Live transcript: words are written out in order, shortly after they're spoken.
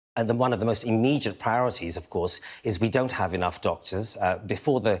And then one of the most immediate priorities, of course, is we don't have enough doctors.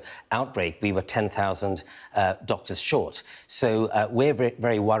 Before the outbreak, we were 10,000 doctors short. So we're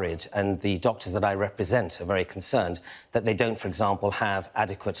very worried, and the doctors that I represent are very concerned that they don't, for example, have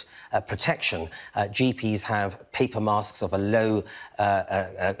adequate protection. GPs have paper masks of a low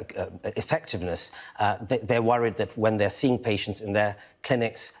effectiveness. They're worried that when they're seeing patients in their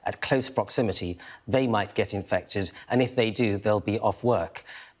clinics at close proximity, they might get infected, and if they do, they'll be off work.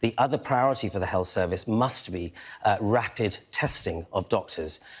 The other priority for the health service must be rapid testing of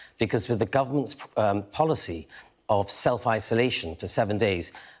doctors, because with the government's policy of self-isolation for 7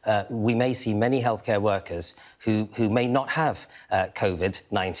 days, we may see many healthcare workers who may not have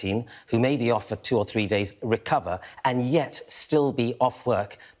COVID-19, who may be off for 2 or 3 days, recover, and yet still be off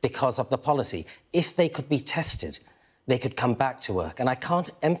work because of the policy. If they could be tested, they could come back to work. And I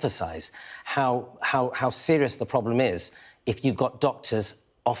can't emphasise how serious the problem is if you've got doctors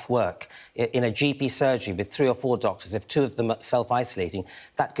off work. In a GP surgery with 3 or 4 doctors, if 2 of them are self-isolating,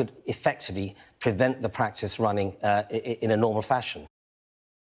 that could effectively prevent the practice running in a normal fashion.